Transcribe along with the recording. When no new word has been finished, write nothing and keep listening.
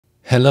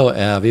Hello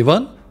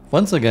everyone!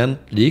 Once again,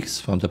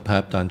 leaks from the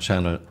Pipeline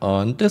channel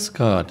on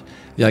Discord.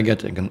 We are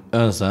getting an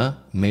Ursa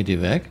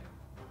Medivac,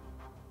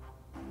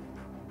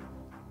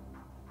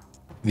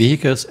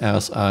 Vehicles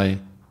RSI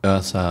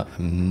Ursa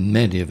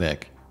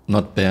Medivac.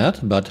 Not bad,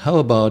 but how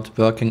about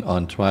working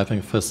on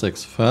driving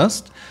physics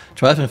first?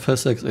 Driving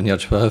physics in year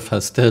 12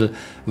 are still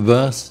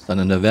worse than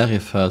in the very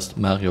first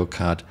Mario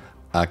Kart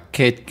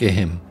arcade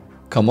game.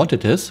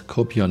 Commodities,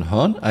 Copion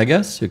horn. I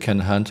guess you can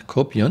hunt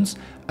Copions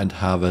and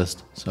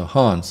harvest the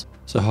horns.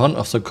 The horn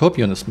of the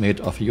Copion is made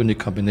of a unique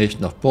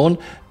combination of bone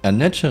and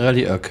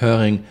naturally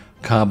occurring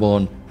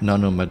carbon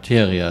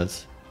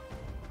nanomaterials.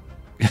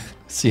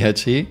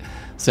 CIG?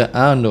 There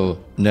are no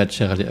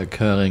naturally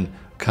occurring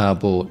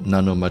carbon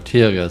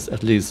nanomaterials,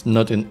 at least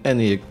not in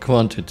any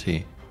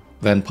quantity.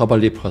 When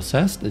properly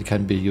processed, it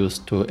can be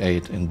used to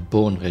aid in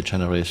bone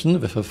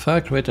regeneration with a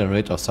far greater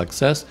rate of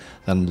success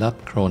than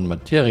lab-grown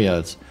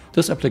materials.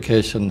 This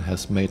application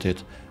has made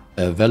it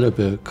a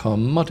valuable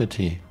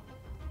commodity.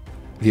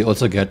 We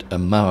also get a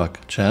Marok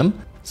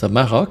gem. The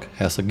Marok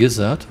has a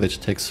gizzard which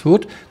takes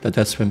food that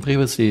has been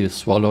previously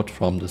swallowed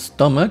from the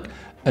stomach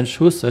and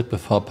chews it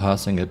before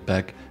passing it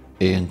back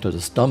into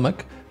the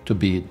stomach to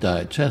be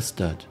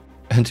digested.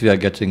 And we are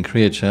getting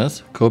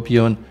creatures,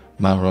 Copion,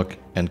 Marok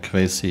and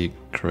Crazy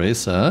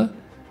Crazer.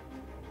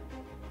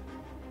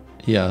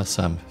 Here are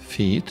some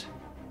feet.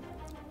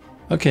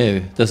 Okay,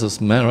 this is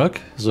Marok,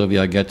 so we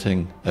are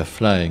getting a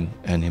flying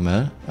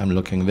animal. I'm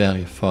looking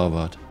very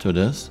forward to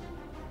this.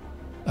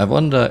 I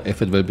wonder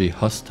if it will be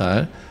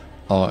hostile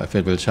or if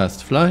it will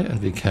just fly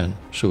and we can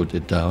shoot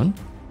it down.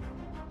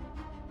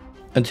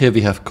 And here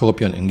we have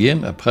Copion in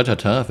game, a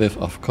predator with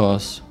of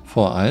course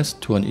 4 eyes,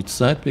 2 on each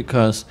side,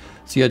 because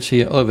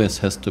CIG always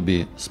has to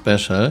be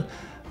special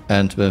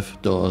and with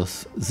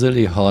those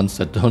silly horns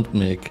that don't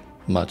make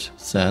much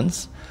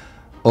sense.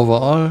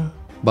 Overall,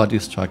 body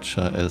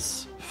structure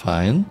is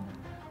fine,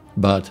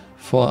 but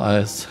 4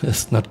 eyes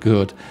is not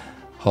good,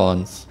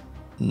 horns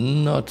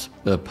not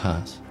a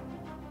pass.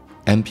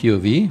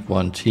 MPUV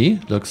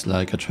 1T looks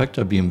like a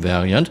tractor beam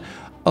variant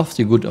of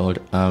the good old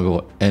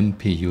Argo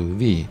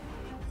MPUV.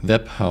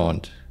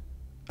 Webhound.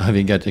 Are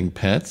we getting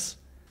pets?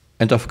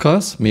 And of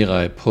course,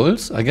 Mirai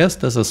Pulse. I guess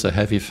this is a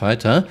heavy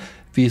fighter.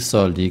 We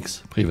saw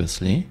leaks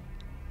previously.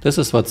 This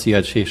is what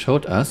CIG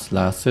showed us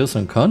last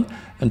CitizenCon,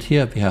 and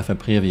here we have a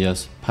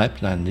previous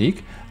Pipeline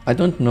leak. I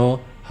don't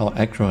know how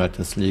accurate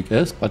this leak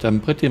is, but I'm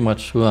pretty much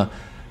sure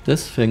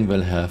this thing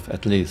will have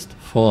at least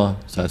 4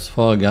 size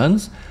 4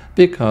 guns,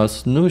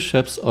 because new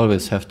ships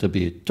always have to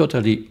be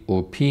totally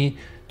OP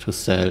to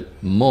sell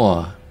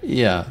more.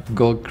 Yeah,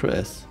 go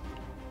Chris.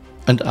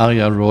 And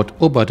Arya wrote,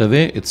 oh by the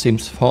way, it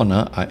seems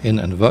Fauna are in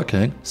and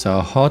working, there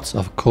are hordes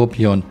of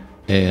Copion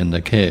in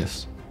the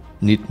caves.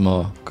 Need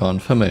more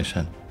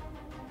confirmation.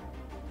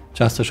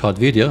 Just a short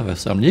video with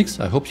some leaks.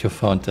 I hope you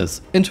found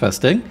this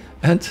interesting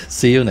and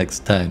see you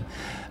next time.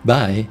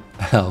 Bye.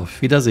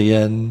 Auf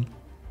Wiedersehen.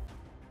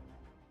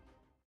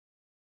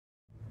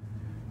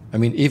 I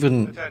mean,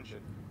 even... Attention.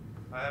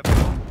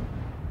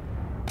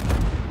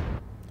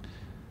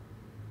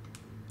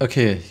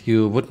 Okay,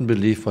 you wouldn't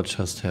believe what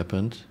just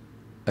happened.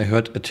 I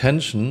heard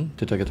attention.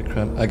 Did I get a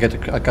cramp? I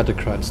got a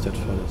crime stat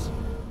for this.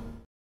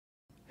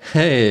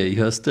 Hey,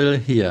 you're still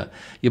here.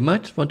 You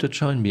might want to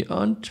join me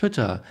on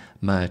Twitter.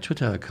 My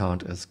Twitter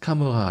account is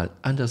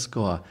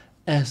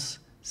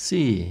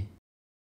Camural_SC.